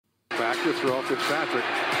back to throw. Fitzpatrick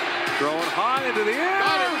throwing high into the air.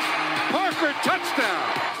 Got it. Parker,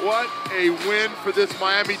 touchdown. What a win for this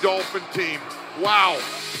Miami Dolphin team. Wow.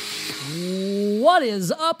 What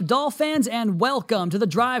is up, Dolphins, and welcome to the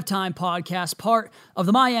Drive Time Podcast, part of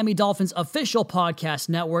the Miami Dolphins official podcast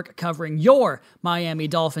network covering your Miami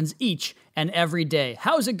Dolphins each and every day.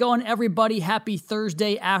 How's it going, everybody? Happy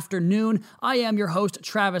Thursday afternoon. I am your host,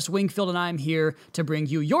 Travis Wingfield, and I'm here to bring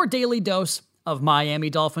you your daily dose of Miami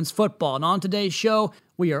Dolphins football. And on today's show,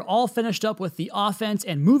 we are all finished up with the offense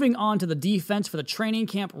and moving on to the defense for the training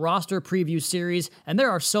camp roster preview series. And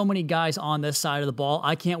there are so many guys on this side of the ball.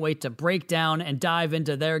 I can't wait to break down and dive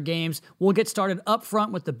into their games. We'll get started up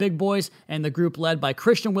front with the big boys and the group led by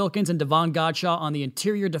Christian Wilkins and Davon Godchaux on the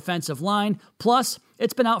interior defensive line. Plus,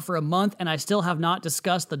 it's been out for a month, and I still have not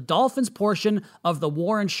discussed the Dolphins portion of the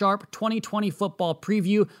Warren Sharp 2020 football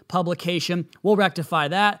preview publication. We'll rectify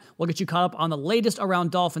that. We'll get you caught up on the latest around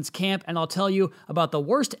Dolphins camp, and I'll tell you about the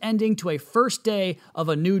worst ending to a first day of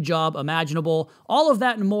a new job imaginable. All of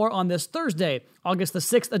that and more on this Thursday, August the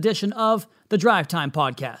 6th edition of the Drive Time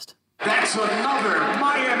Podcast. That's another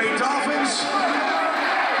Miami Dolphins.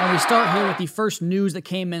 And we start here with the first news that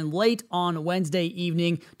came in late on Wednesday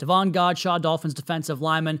evening. Davon Godchaux, Dolphins defensive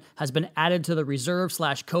lineman, has been added to the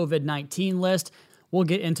reserve/COVID-19 list. We'll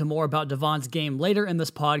get into more about Davon's game later in this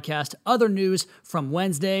podcast. Other news from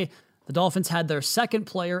Wednesday: the Dolphins had their second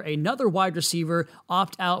player, another wide receiver,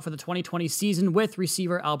 opt out for the 2020 season with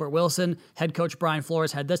receiver Albert Wilson. Head coach Brian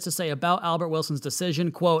Flores had this to say about Albert Wilson's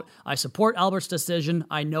decision, quote, "I support Albert's decision.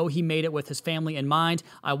 I know he made it with his family in mind.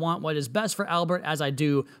 I want what is best for Albert as I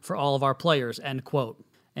do for all of our players," end quote.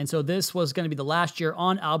 And so this was going to be the last year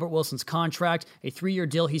on Albert Wilson's contract, a 3-year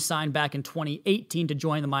deal he signed back in 2018 to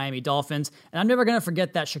join the Miami Dolphins. And I'm never going to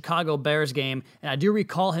forget that Chicago Bears game. And I do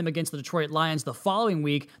recall him against the Detroit Lions the following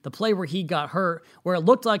week, the play where he got hurt, where it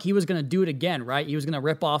looked like he was going to do it again, right? He was going to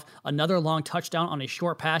rip off another long touchdown on a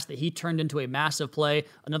short pass that he turned into a massive play,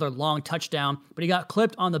 another long touchdown. But he got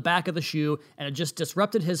clipped on the back of the shoe, and it just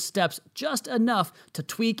disrupted his steps just enough to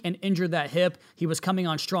tweak and injure that hip. He was coming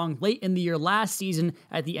on strong late in the year last season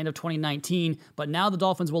at the end of 2019, but now the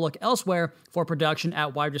Dolphins will look elsewhere for production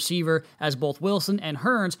at wide receiver as both Wilson and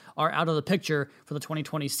Hurns are out of the picture for the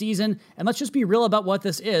 2020 season. And let's just be real about what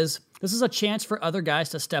this is. This is a chance for other guys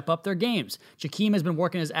to step up their games. Jakeem has been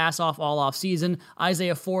working his ass off all offseason.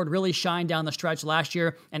 Isaiah Ford really shined down the stretch last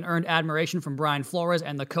year and earned admiration from Brian Flores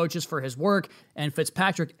and the coaches for his work. And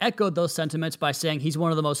Fitzpatrick echoed those sentiments by saying he's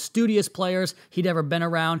one of the most studious players he'd ever been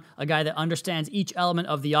around, a guy that understands each element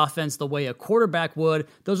of the offense the way a quarterback would.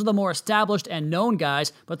 Those are the more established and known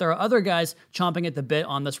guys, but there are other guys chomping at the bit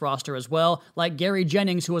on this roster as well, like Gary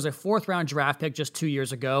Jennings, who was a 4th-round draft pick just 2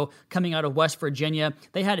 years ago, coming out of West Virginia.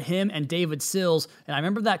 They had him and David Sills, and I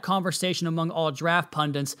remember that conversation among all draft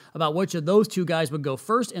pundits about which of those two guys would go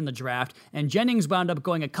first in the draft, and Jennings wound up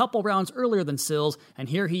going a couple rounds earlier than Sills, and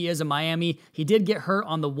here he is in Miami. He did get hurt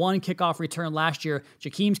on the one kickoff return last year,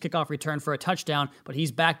 Jakeem's kickoff return for a touchdown, but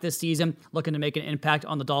he's back this season looking to make an impact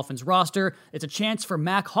on the Dolphins roster. It's a chance for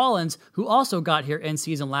Mac Hollins, who also got here in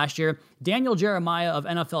season last year. Daniel Jeremiah of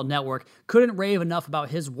NFL Network couldn't rave enough about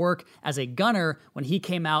his work as a gunner when he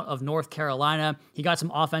came out of North Carolina. He got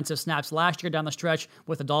some offensive snaps last year down the stretch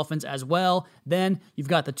with the Dolphins as well. Then you've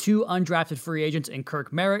got the 2 undrafted free agents in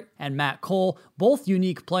Kirk Merritt and Matt Cole, both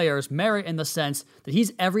unique players. Merritt in the sense that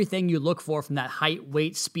he's everything you look for from that height,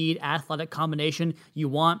 weight, speed, athletic combination you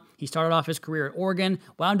want. He started off his career at Oregon,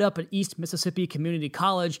 wound up at East Mississippi Community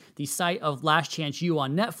College, the site of Last Chance U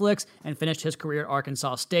on Netflix, and finished his career at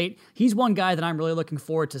Arkansas State. He's one guy that I'm really looking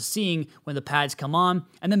forward to seeing when the pads come on.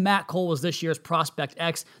 And then Matt Cole was this year's Prospect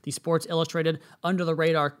X, the Sports Illustrated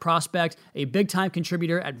under-the-radar prospect, a big-time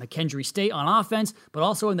contributor at McKendree State on offense, but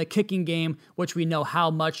also in the kicking game, which we know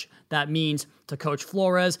how much that means to Coach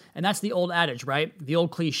Flores. And that's the old adage, right? The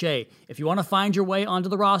old cliche. If you want to find your way onto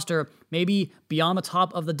the roster, maybe beyond the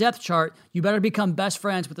top of the depth chart, you better become best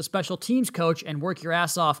friends with the special teams coach and work your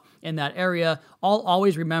ass off in that area. I'll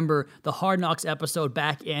always remember the Hard Knocks episode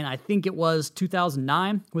back in, I think it was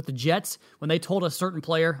 2009 with the Jets, when they told a certain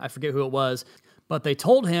player, I forget who it was, But they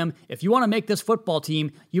told him, if you want to make this football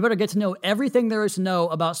team, you better get to know everything there is to know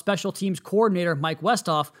about special teams coordinator Mike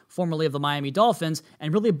Westhoff, formerly of the Miami Dolphins,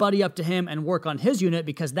 and really buddy up to him and work on his unit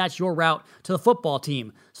because that's your route to the football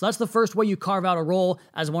team. So that's the first way you carve out a role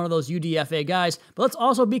as one of those UDFA guys. But let's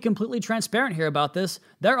also be completely transparent here about this.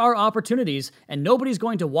 There are opportunities, and nobody's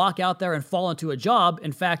going to walk out there and fall into a job.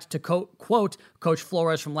 In fact, to quote Coach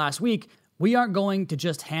Flores from last week, we aren't going to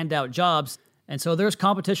just hand out jobs. And so there's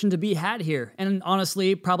competition to be had here. And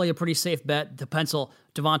honestly, probably a pretty safe bet to pencil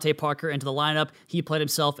Devontae Parker into the lineup. He played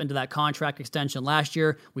himself into that contract extension last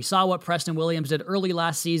year. We saw what Preston Williams did early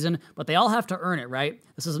last season, but they all have to earn it, right?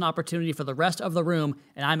 This is an opportunity for the rest of the room,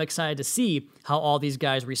 and I'm excited to see how all these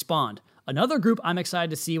guys respond. Another group I'm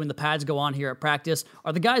excited to see when the pads go on here at practice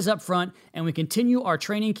are the guys up front, and we continue our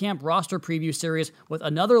training camp roster preview series with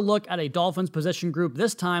another look at a Dolphins position group,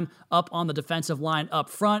 this time up on the defensive line up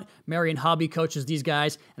front. Marion Hobby coaches these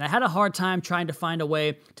guys, and I had a hard time trying to find a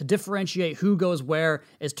way to differentiate who goes where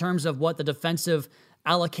in terms of what the defensive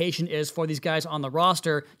allocation is for these guys on the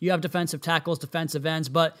roster. You have defensive tackles, defensive ends,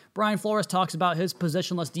 but Brian Flores talks about his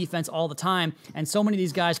positionless defense all the time, and so many of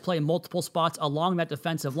these guys play multiple spots along that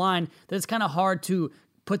defensive line that it's kind of hard to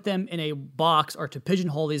put them in a box or to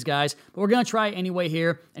pigeonhole these guys, but we're going to try anyway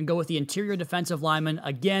here and go with the interior defensive linemen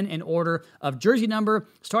again in order of jersey number,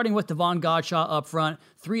 starting with Davon Godchaux up front.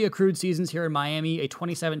 3 accrued seasons here in Miami, a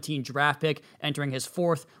 2017 draft pick, entering his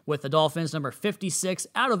 4th with the Dolphins, number 56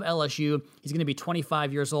 out of LSU. He's going to be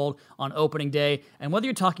 25 years old on opening day. And whether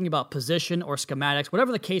you're talking about position or schematics,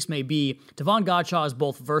 whatever the case may be, Davon Godchaux is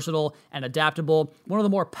both versatile and adaptable. One of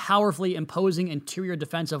the more powerfully imposing interior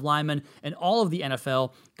defensive linemen in all of the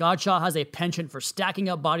NFL. Godchaux has a penchant for stacking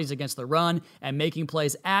up bodies against the run and making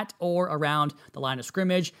plays at or around the line of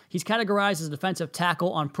scrimmage. He's categorized as a defensive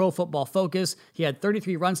tackle on Pro Football Focus. He had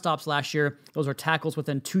 33 run stops last year. Those are tackles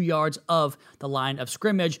within 2 yards of the line of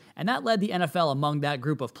scrimmage, and that led the NFL among that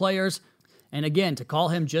group of players. And again, to call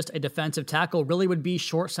him just a defensive tackle really would be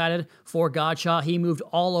short-sighted for Godchaux. He moved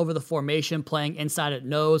all over the formation, playing inside at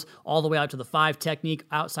nose, all the way out to the 5 technique,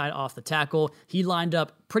 outside off the tackle. He lined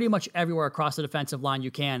up pretty much everywhere across the defensive line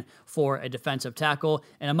you can for a defensive tackle.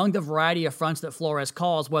 And among the variety of fronts that Flores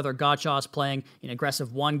calls, whether Godchaux is playing an aggressive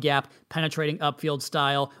 1-gap, penetrating upfield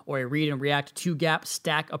style, or a read and react 2-gap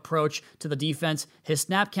stack approach to the defense, his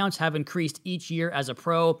snap counts have increased each year as a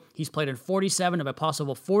pro. He's played in 47 of a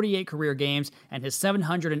possible 48 career games, and his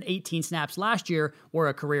 718 snaps last year were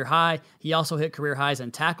a career high. He also hit career highs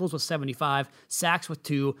in tackles with 75, sacks with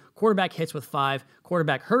 2, quarterback hits with 5,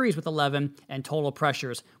 quarterback hurries with 11, and total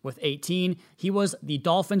pressures with 18. He was the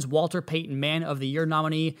Dolphins' Walter Payton Man of the Year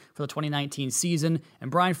nominee for the 2019 season, and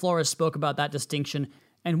Brian Flores spoke about that distinction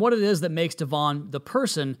and what it is that makes Davon, the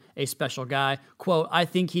person, a special guy. Quote, "I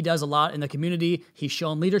think he does a lot in the community. He's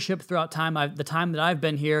shown leadership throughout the time that I've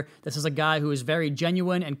been here. This is a guy who is very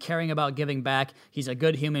genuine and caring about giving back. He's a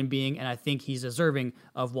good human being, and I think he's deserving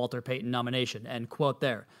of Walter Payton nomination." End quote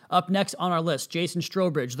there. Up next on our list, Jason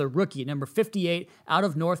Strowbridge, the rookie, number 58 out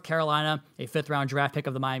of North Carolina, a 5th-round draft pick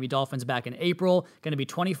of the Miami Dolphins back in April, going to be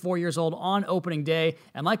 24 years old on opening day.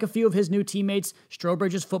 And like a few of his new teammates,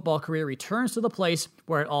 Strowbridge's football career returns to the place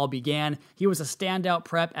where it all began. He was a standout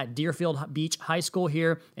prep at Deerfield Beach High School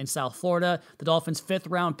here in South Florida. The Dolphins'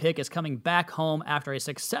 5th-round pick is coming back home after a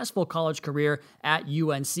successful college career at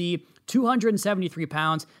UNC. 273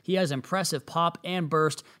 pounds. He has impressive pop and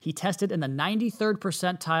burst. He tested in the 93rd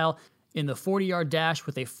percentile in the 40-yard dash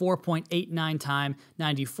with a 4.89 time,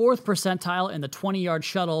 94th percentile in the 20-yard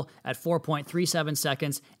shuttle at 4.37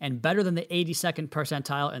 seconds, and better than the 82nd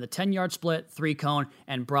percentile in the 10-yard split, 3-cone,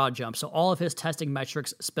 and broad jump. So all of his testing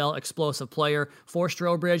metrics spell explosive player for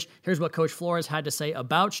Strowbridge. Here's what Coach Flores had to say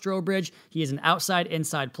about Strowbridge. He is an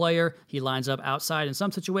outside-inside player. He lines up outside in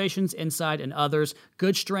some situations, inside in others.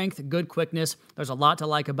 Good strength, good quickness. There's a lot to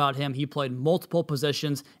like about him. He played multiple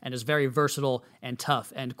positions and is very versatile and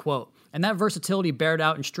tough, end quote. And that versatility bared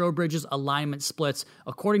out in Strowbridge's alignment splits.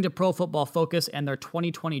 According to Pro Football Focus and their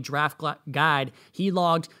 2020 draft guide, he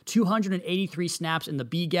logged 283 snaps in the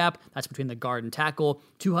B gap, that's between the guard and tackle,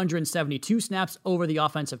 272 snaps over the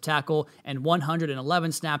offensive tackle, and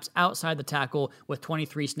 111 snaps outside the tackle, with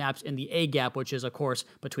 23 snaps in the A gap, which is, of course,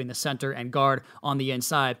 between the center and guard on the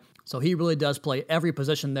inside. So he really does play every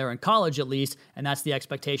position there in college, at least, and that's the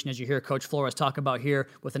expectation as you hear Coach Flores talk about here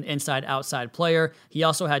with an inside-outside player. He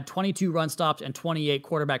also had 22 run stops and 28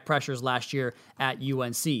 quarterback pressures last year at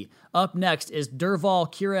UNC. Up next is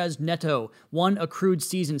Durval Quirez Neto, 1 accrued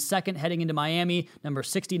season, 2nd heading into Miami, number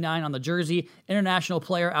 69 on the jersey, international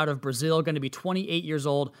player out of Brazil, going to be 28 years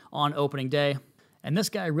old on opening day. And this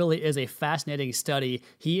guy really is a fascinating study.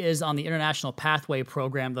 He is on the International Pathway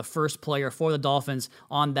Program, the first player for the Dolphins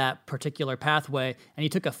on that particular pathway. And he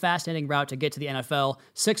took a fascinating route to get to the NFL.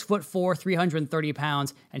 6'4", 330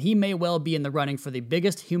 pounds, and he may well be in the running for the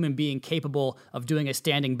biggest human being capable of doing a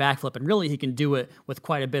standing backflip. And really, he can do it with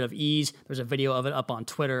quite a bit of ease. There's a video of it up on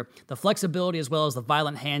Twitter. The flexibility as well as the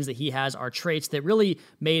violent hands that he has are traits that really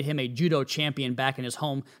made him a judo champion back in his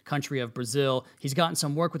home country of Brazil. He's gotten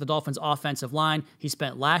some work with the Dolphins' offensive line. He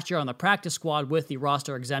spent last year on the practice squad with the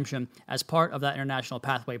roster exemption as part of that international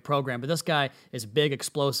pathway program. But this guy is big,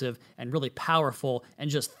 explosive, and really powerful, and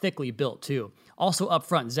just thickly built too. Also up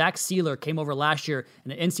front, Zach Sieler came over last year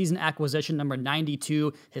in an in-season acquisition, number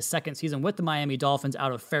 92, his second season with the Miami Dolphins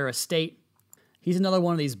out of Ferris State. He's another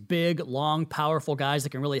one of these big, long, powerful guys that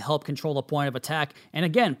can really help control the point of attack and,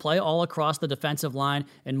 again, play all across the defensive line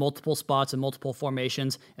in multiple spots and multiple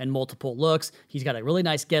formations and multiple looks. He's got a really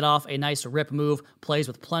nice get-off, a nice rip move, plays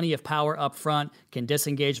with plenty of power up front, can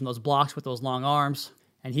disengage from those blocks with those long arms.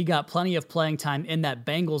 And he got plenty of playing time in that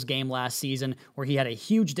Bengals game last season where he had a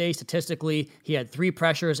huge day statistically. He had 3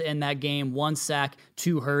 pressures in that game, 1 sack,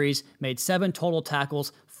 2 hurries, made 7 total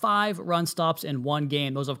tackles, 5 run stops in 1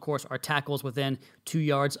 game. Those, of course, are tackles within 2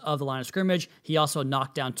 yards of the line of scrimmage. He also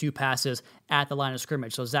knocked down 2 passes at the line of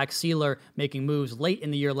scrimmage. So Zach Sieler making moves late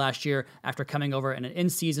in the year last year after coming over in an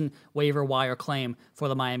in-season waiver wire claim for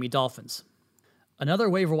the Miami Dolphins.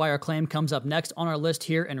 Another waiver wire claim comes up next on our list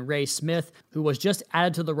here in Ray Smith, who was just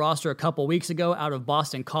added to the roster a couple weeks ago out of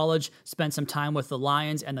Boston College, spent some time with the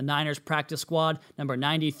Lions and the Niners practice squad, number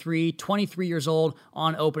 93, 23 years old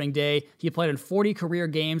on opening day. He played in 40 career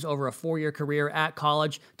games over a 4-year career at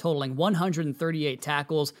college, totaling 138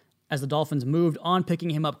 tackles, as the Dolphins moved on,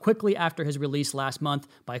 picking him up quickly after his release last month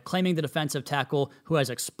by claiming the defensive tackle who has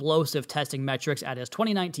explosive testing metrics at his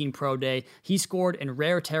 2019 Pro Day. He scored in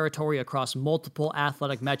rare territory across multiple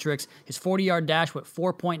athletic metrics. His 40-yard dash with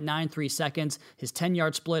 4.93 seconds, his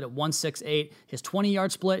 10-yard split at 1.68, his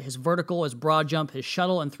 20-yard split, his vertical, his broad jump, his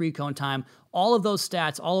shuttle, and 3-cone time. All of those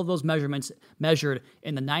stats, all of those measurements measured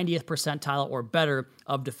in the 90th percentile or better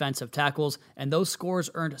of defensive tackles, and those scores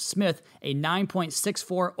earned Smith a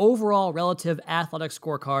 9.64 overall relative athletic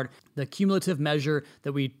scorecard, the cumulative measure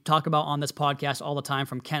that we talk about on this podcast all the time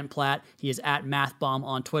from Kent Platt. He is at MathBomb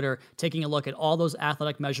on Twitter, taking a look at all those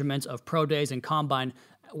athletic measurements of pro days and combine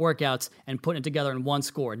workouts and putting it together in one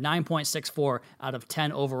score, 9.64 out of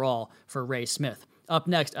 10 overall for Ray Smith. Up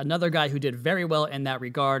next, another guy who did very well in that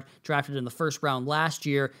regard, drafted in the first round last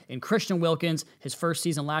year in Christian Wilkins, his first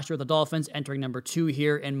season last year with the Dolphins, entering number 2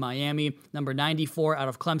 here in Miami, number 94 out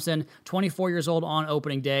of Clemson, 24 years old on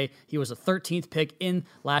opening day. He was the 13th pick in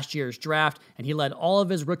last year's draft, and he led all of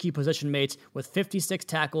his rookie position mates with 56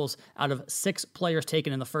 tackles out of 6 players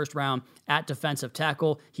taken in the first round at defensive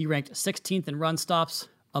tackle. He ranked 16th in run stops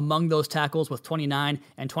among those tackles with 29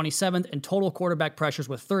 and 27th in total quarterback pressures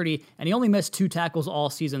with 30, and he only missed 2 tackles all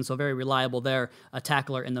season, so very reliable there, a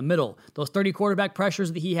tackler in the middle. Those 30 quarterback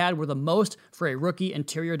pressures that he had were the most for a rookie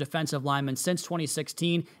interior defensive lineman since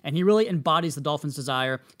 2016, and he really embodies the Dolphins'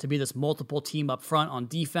 desire to be this multiple team up front on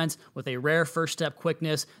defense with a rare first step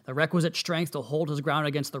quickness, the requisite strength to hold his ground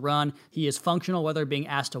against the run. He is functional whether being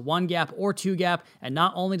asked to 1 gap or 2 gap, and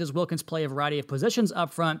not only does Wilkins play a variety of positions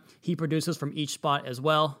up front, he produces from each spot as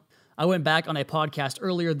well. I went back on a podcast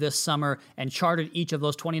earlier this summer and charted each of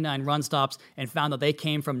those 29 run stops and found that they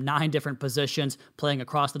came from 9 different positions playing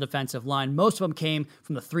across the defensive line. Most of them came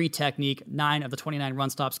from the 3 technique. 9 of the 29 run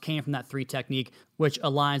stops came from that 3 technique, which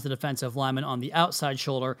aligns the defensive lineman on the outside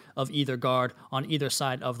shoulder of either guard on either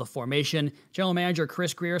side of the formation. General Manager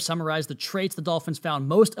Chris Grier summarized the traits the Dolphins found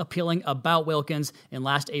most appealing about Wilkins in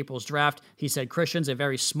last April's draft. He said Christian's a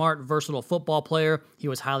very smart, versatile football player. He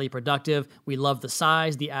was highly productive. We love the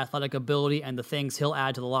size, the athletic ability, and the things he'll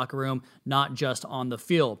add to the locker room, not just on the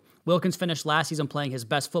field. Wilkins finished last season playing his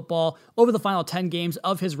best football. Over the final 10 games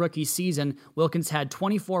of his rookie season, Wilkins had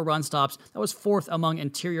 24 run stops. That was 4th among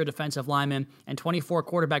interior defensive linemen, and 24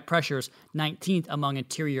 quarterback pressures, 19th among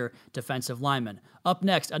interior defensive linemen. Up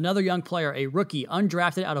next, another young player, a rookie,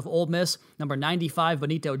 undrafted out of Ole Miss, number 95,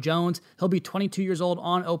 Benito Jones. He'll be 22 years old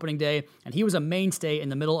on opening day, and he was a mainstay in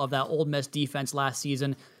the middle of that Ole Miss defense last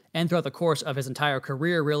season, and throughout the course of his entire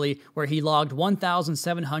career, really, where he logged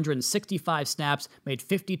 1,765 snaps, made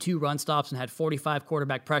 52 run stops, and had 45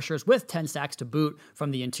 quarterback pressures with 10 sacks to boot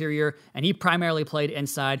from the interior. And he primarily played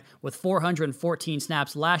inside with 414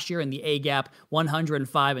 snaps last year in the A-gap,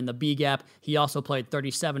 105 in the B-gap. He also played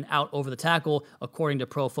 37 out over the tackle, according to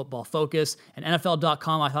Pro Football Focus. And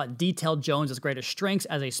NFL.com, I thought, detailed Jones' greatest strengths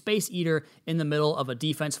as a space eater in the middle of a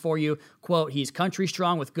defense for you. Quote, he's country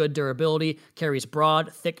strong with good durability, carries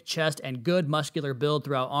broad, thick chest, and good muscular build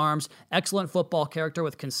throughout arms, excellent football character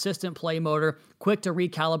with consistent play motor, quick to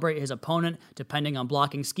recalibrate his opponent depending on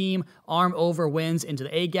blocking scheme, arm over wins into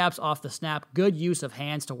the A-gaps off the snap, good use of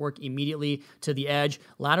hands to work immediately to the edge,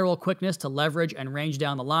 lateral quickness to leverage and range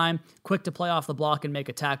down the line, quick to play off the block and make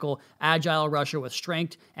a tackle, agile rusher with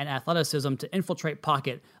strength and athleticism to infiltrate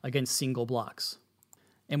pocket against single blocks.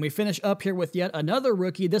 And we finish up here with yet another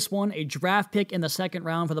rookie. This one, a draft pick in the second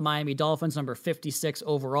round for the Miami Dolphins, number 56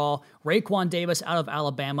 overall. Raekwon Davis out of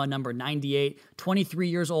Alabama, number 98, 23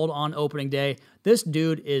 years old on opening day. This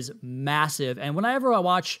dude is massive. And whenever I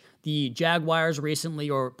watch the Jaguars recently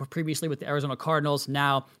or previously with the Arizona Cardinals,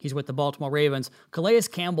 now he's with the Baltimore Ravens, Calais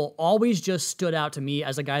Campbell always just stood out to me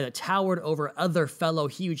as a guy that towered over other fellow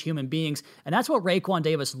huge human beings. And that's what Raekwon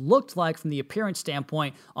Davis looked like from the appearance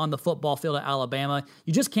standpoint on the football field at Alabama.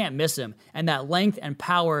 You just can't miss him. And that length and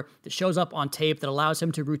power that shows up on tape that allows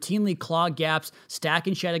him to routinely clog gaps, stack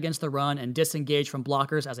and shed against the run, and disengage from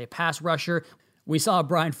blockers as a pass rusher. We saw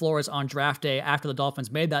Brian Flores on draft day after the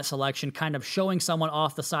Dolphins made that selection, kind of showing someone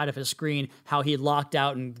off the side of his screen how he locked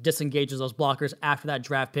out and disengages those blockers after that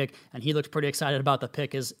draft pick, and he looked pretty excited about the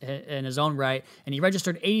pick in his own right. And he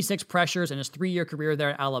registered 86 pressures in his 3-year career there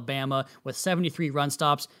at Alabama with 73 run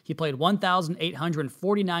stops. He played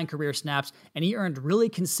 1,849 career snaps, and he earned really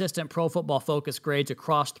consistent Pro Football Focus grades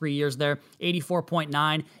across 3 years there, 84.9,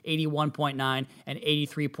 81.9, and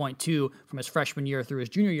 83.2 from his freshman year through his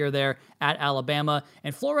junior year there at Alabama.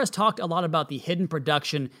 And Flores talked a lot about the hidden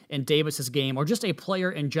production in Davis's game, or just a player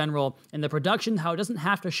in general, and the production, how it doesn't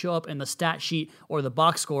have to show up in the stat sheet or the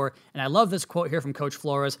box score. And I love this quote here from Coach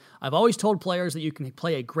Flores. I've always told players that you can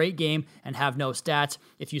play a great game and have no stats.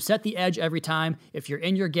 If you set the edge every time, if you're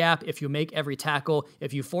in your gap, if you make every tackle,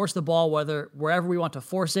 if you force the ball wherever we want to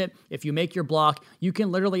force it, if you make your block, you can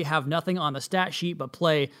literally have nothing on the stat sheet but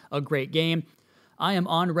play a great game. I am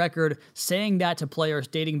on record saying that to players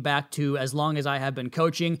dating back to as long as I have been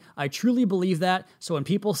coaching. I truly believe that. So when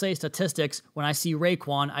people say statistics, when I see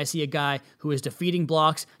Raekwon, I see a guy who is defeating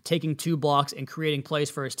blocks, taking 2 blocks, and creating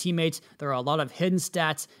plays for his teammates. There are a lot of hidden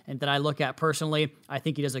stats and that I look at personally. I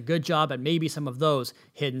think he does a good job at maybe some of those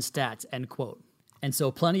hidden stats, end quote. And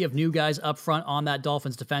so plenty of new guys up front on that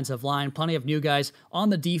Dolphins defensive line, plenty of new guys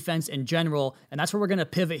on the defense in general. And that's where we're going to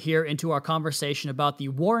pivot here into our conversation about the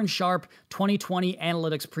Warren Sharp 2020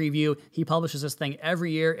 Analytics Preview. He publishes this thing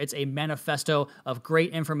every year. It's a manifesto of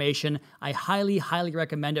great information. I highly, highly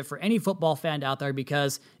recommend it for any football fan out there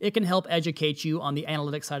because it can help educate you on the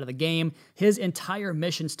analytics side of the game. His entire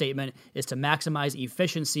mission statement is to maximize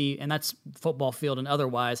efficiency, and that's football field and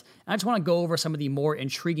otherwise. And I just want to go over some of the more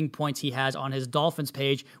intriguing points he has on his Dolphins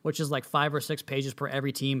page, which is like 5 or 6 pages per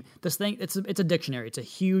every team. This thing, it's a dictionary. It's a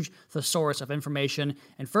huge thesaurus of information.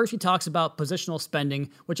 And first he talks about positional spending,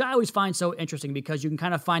 which I always find so interesting because you can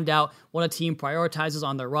kind of find out what a team prioritizes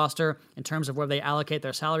on their roster in terms of where they allocate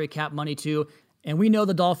their salary cap money to. And we know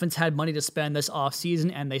the Dolphins had money to spend this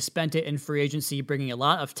offseason, and they spent it in free agency, bringing a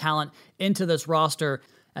lot of talent into this roster.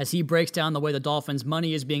 As he breaks down the way the Dolphins'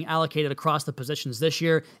 money is being allocated across the positions this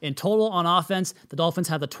year. In total on offense, the Dolphins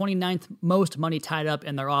have the 29th most money tied up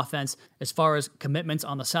in their offense as far as commitments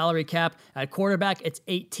on the salary cap. At quarterback, it's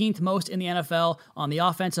 18th most in the NFL. On the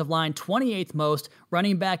offensive line, 28th most.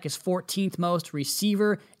 Running back is 14th most.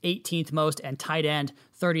 Receiver, 18th most. And tight end,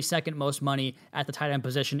 32nd most money at the tight end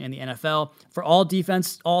position in the NFL. For all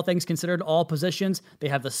defense, all things considered, all positions, they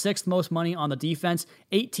have the 6th most money on the defense,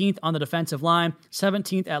 18th on the defensive line,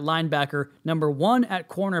 17th at linebacker, number 1 at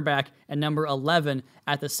cornerback, and number 11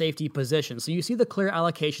 at the safety position. So you see the clear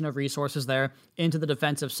allocation of resources there into the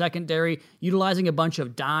defensive secondary, utilizing a bunch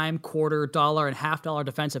of dime, quarter, dollar, and $half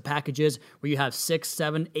defensive packages where you have 6,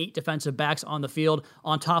 7, 8 defensive backs on the field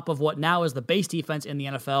on top of what now is the base defense in the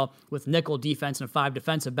NFL with nickel defense and 5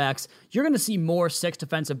 defensive backs. You're going to see more 6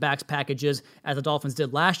 defensive backs packages as the Dolphins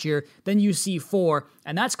did last year than you see 4,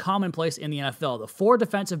 and that's commonplace in the NFL. The 4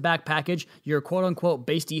 defensive back package, your quote-unquote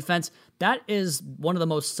base defense, that is one of the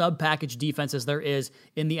most sub-package defenses there is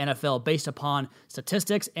in the NFL based upon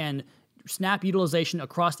statistics and snap utilization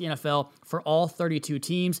across the NFL for all 32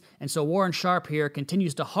 teams. And so Warren Sharp here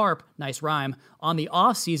continues to harp, nice rhyme, on the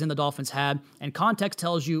offseason the Dolphins had. And context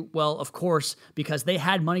tells you, well, of course, because they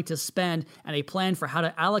had money to spend and a plan for how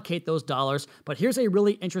to allocate those dollars. But here's a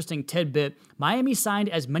really interesting tidbit. Miami signed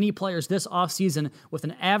as many players this offseason with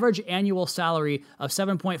an average annual salary of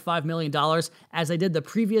 $7.5 million as they did the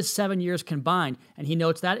previous 7 years combined. And he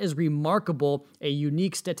notes that is remarkable, a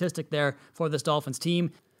unique statistic there for this Dolphins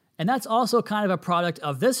team. And that's also kind of a product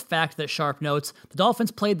of this fact that Sharp notes. The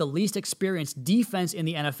Dolphins played the least experienced defense in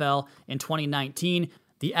the NFL in 2019.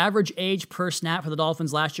 The average age per snap for the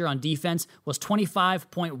Dolphins last year on defense was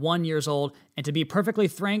 25.1 years old. And to be perfectly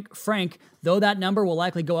frank, though that number will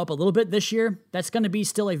likely go up a little bit this year, that's going to be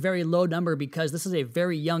still a very low number because this is a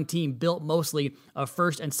very young team built mostly of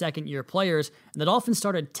first and second year players. And the Dolphins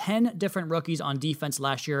started 10 different rookies on defense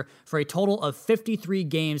last year for a total of 53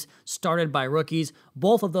 games started by rookies.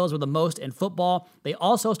 Both of those were the most in football. They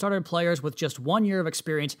also started players with just 1 year of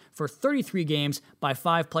experience for 33 games by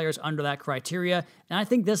 5 players under that criteria. And I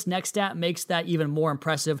think this next stat makes that even more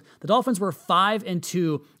impressive. The Dolphins were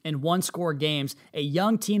 5-2 in one-score games. A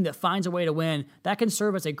young team that finds a way to win, that can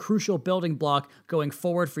serve as a crucial building block going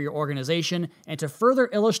forward for your organization. And to further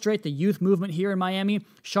illustrate the youth movement here in Miami,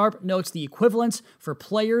 Sharp notes the equivalence for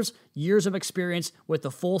players' years of experience with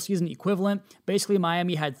the full season equivalent. Basically,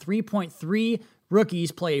 Miami had 3.3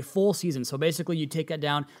 rookies play a full season. So basically, you take that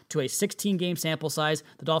down to a 16-game sample size.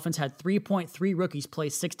 The Dolphins had 3.3 rookies play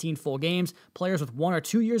 16 full games. Players with 1 or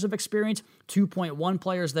 2 years of experience, 2.1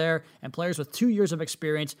 players there. And players with 2 years of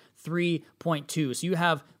experience, 3.2. So you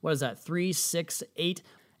have, 3, 6, 8...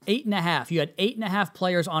 8.5. You had 8.5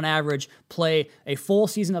 players on average play a full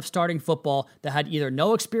season of starting football that had either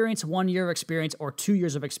no experience, 1 year of experience, or 2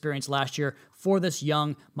 years of experience last year for this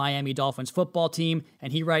young Miami Dolphins football team.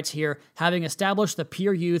 And he writes here, having established the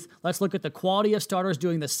peer youth, let's look at the quality of starters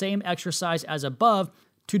doing the same exercise as above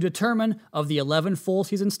to determine of the 11 full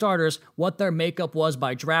season starters what their makeup was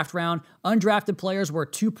by draft round. Undrafted players were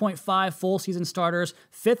 2.5 full season starters.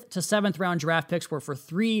 5th to 7th round draft picks were for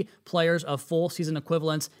 3 players of full season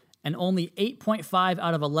equivalents. And only 8.5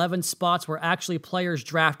 out of 11 spots were actually players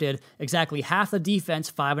drafted. Exactly half the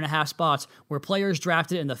defense, 5.5 spots, were players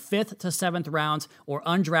drafted in the 5th to 7th rounds or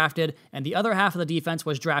undrafted, and the other half of the defense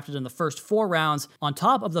was drafted in the first 4 rounds. On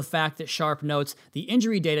top of the fact that Sharp notes the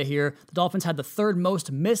injury data here, the Dolphins had the 3rd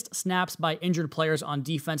most missed snaps by injured players on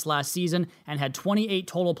defense last season and had 28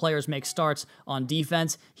 total players make starts on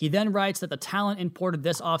defense. He then writes that the talent imported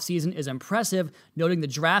this offseason is impressive, noting the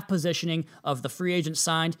draft positioning of the free agents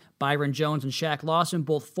signed, Byron Jones and Shaq Lawson,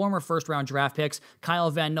 both former first-round draft picks.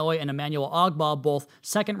 Kyle Van Noy and Emmanuel Ogbah, both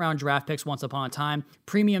second-round draft picks once upon a time.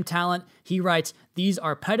 Premium talent, he writes, these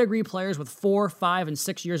are pedigree players with 4, 5, and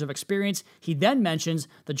 6 years of experience. He then mentions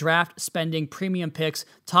the draft spending premium picks,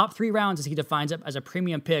 top 3 rounds as he defines it as a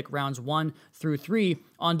premium pick, rounds 1 through 3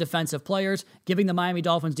 on defensive players, giving the Miami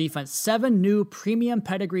Dolphins defense 7 new premium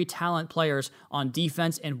pedigree talent players on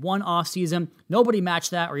defense in one offseason. Nobody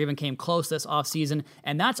matched that or even came close this offseason,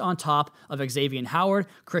 and that's on top of Xavier Howard,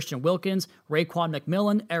 Christian Wilkins, Raekwon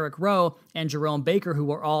McMillan, Eric Rowe, and Jerome Baker, who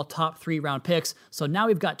were all top 3 round picks. So now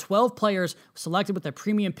we've got 12 players selected with a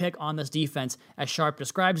premium pick on this defense, as Sharp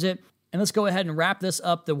describes it. And let's go ahead and wrap this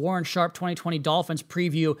up, the Warren Sharp 2020 Dolphins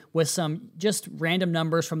preview, with some just random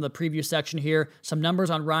numbers from the preview section here. Some numbers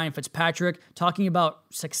on Ryan Fitzpatrick, talking about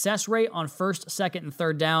success rate on 1st, 2nd, and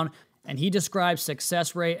 3rd down. And he describes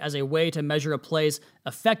success rate as a way to measure a play's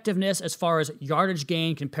effectiveness as far as yardage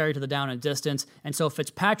gain compared to the down and distance. And so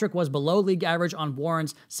Fitzpatrick was below league average on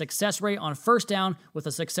Warren's success rate on 1st down with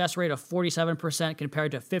a success rate of 47% compared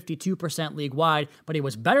to 52% league-wide, but he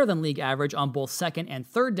was better than league average on both 2nd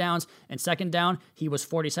and 3rd downs. And 2nd down, he was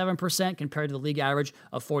 47% compared to the league average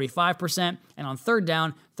of 45%, and on 3rd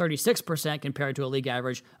down, 36% compared to a league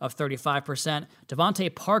average of 35%.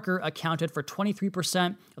 Devontae Parker accounted for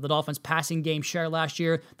 23% of the Dolphins' passing game share last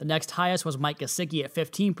year. The next highest was Mike Gesicki at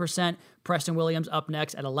 15%. Preston Williams up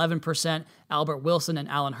next at 11%. Albert Wilson and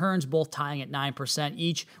Allen Hurns both tying at 9%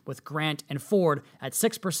 each, with Grant and Ford at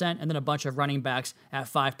 6%, and then a bunch of running backs at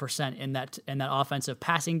 5% in that offensive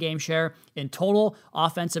passing game share. In total,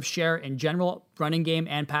 offensive share in general, running game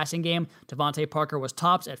and passing game, Devontae Parker was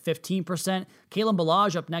tops at 15%. Kalen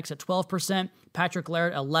Ballage up next at 12%. Patrick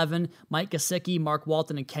Laird 11%. Mike Gesicki, Mark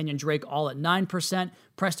Walton, and Kenyon Drake all at 9%.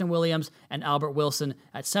 Preston Williams and Albert Wilson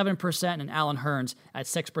at 7%, and Allen Hurns at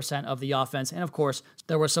 6% of the offense. And of course,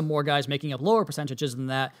 there were some more guys making up lower percentages than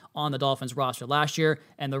that on the Dolphins roster last year.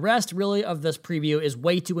 And the rest really of this preview is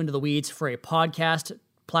way too into the weeds for a podcast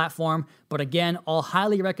platform, but again, I'll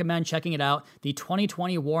highly recommend checking it out. The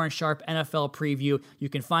 2020 Warren Sharp NFL preview. You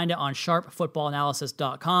can find it on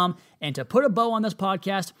sharpfootballanalysis.com. And to put a bow on this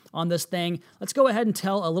podcast, on this thing, let's go ahead and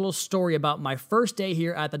tell a little story about my first day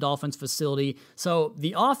here at the Dolphins facility. So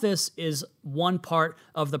the office is one part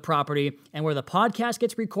of the property, and where the podcast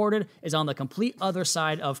gets recorded is on the complete other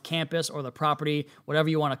side of campus or the property, whatever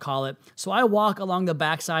you want to call it. So I walk along the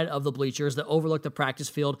backside of the bleachers that overlook the practice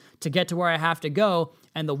field to get to where I have to go.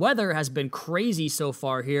 And the weather has been crazy so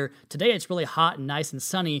far here. Today it's really hot and nice and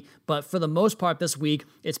sunny, but for the most part this week,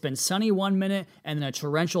 it's been sunny one minute and then a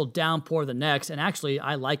torrential downpour the next. And actually,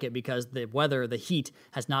 I like it because the weather, the heat,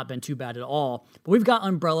 has not been too bad at all. But we've got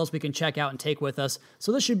umbrellas we can check out and take with us,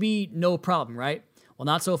 so this should be no problem, right? Well,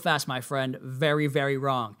 not so fast, my friend. Very, very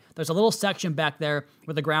wrong. There's a little section back there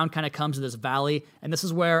where the ground kind of comes to this valley, and this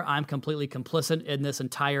is where I'm completely complicit in this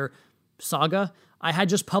entire saga. I had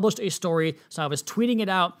just published a story, so I was tweeting it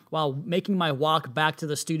out while making my walk back to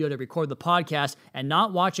the studio to record the podcast and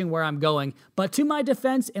not watching where I'm going. But to my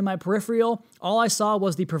defense, in my peripheral, all I saw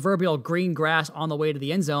was the proverbial green grass on the way to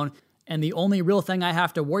the end zone. And the only real thing I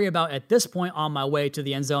have to worry about at this point on my way to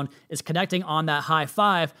the end zone is connecting on that high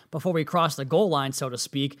five before we cross the goal line, so to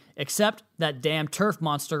speak, except that damn turf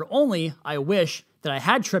monster. Only I wish that I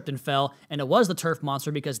had tripped and fell and it was the turf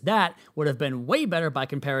monster, because that would have been way better by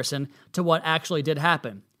comparison to what actually did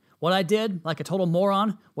happen. What I did, like a total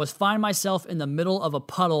moron, was find myself in the middle of a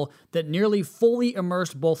puddle that nearly fully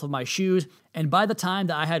immersed both of my shoes, and by the time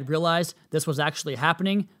that I had realized this was actually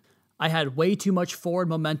happening, I had way too much forward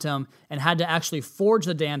momentum and had to actually forge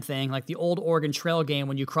the damn thing, like the old Oregon Trail game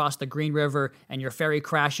when you cross the Green River and your ferry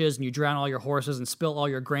crashes and you drown all your horses and spill all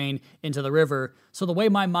your grain into the river. So the way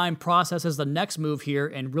my mind processes the next move here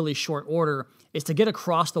in really short order is to get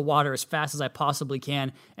across the water as fast as I possibly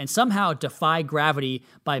can and somehow defy gravity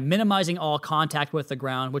by minimizing all contact with the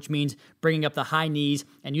ground, which means bringing up the high knees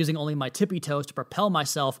and using only my tippy toes to propel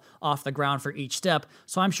myself off the ground for each step.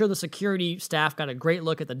 So I'm sure the security staff got a great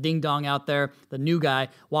look at the ding-dong out there, the new guy,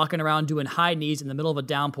 walking around doing high knees in the middle of a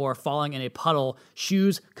downpour, falling in a puddle,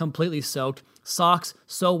 shoes completely soaked, socks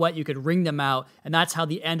so wet you could wring them out, and that's how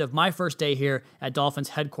the end of my first day here at Dolphins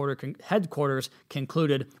headquarters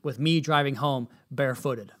concluded, with me driving home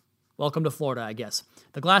barefooted. Welcome to Florida, I guess.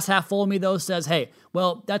 The glass half full of me, though, says, hey,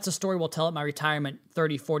 well, that's a story we'll tell at my retirement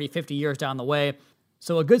 30, 40, 50 years down the way.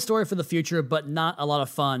 So a good story for the future, but not a lot of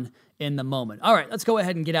fun in the moment. All right, let's go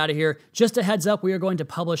ahead and get out of here. Just a heads up, we are going to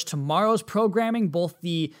publish tomorrow's programming, both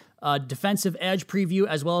the defensive edge preview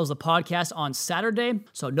as well as the podcast on Saturday.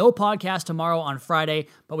 So no podcast tomorrow on Friday,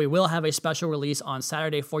 but we will have a special release on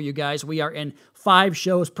Saturday for you guys. We are in 5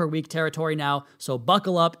 shows per week territory now, so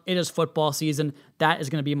buckle up. It is football season. That is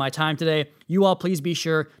going to be my time today. You all please be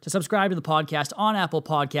sure to subscribe to the podcast on Apple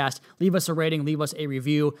Podcast. Leave us a rating, leave us a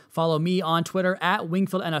review. Follow me on Twitter at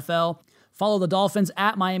Wingfield NFL. Follow the Dolphins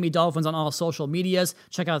at Miami Dolphins on all social medias.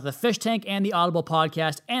 Check out the Fish Tank and the Audible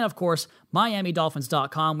podcast. And of course,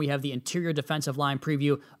 MiamiDolphins.com. We have the interior defensive line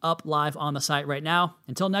preview up live on the site right now.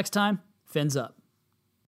 Until next time, fins up.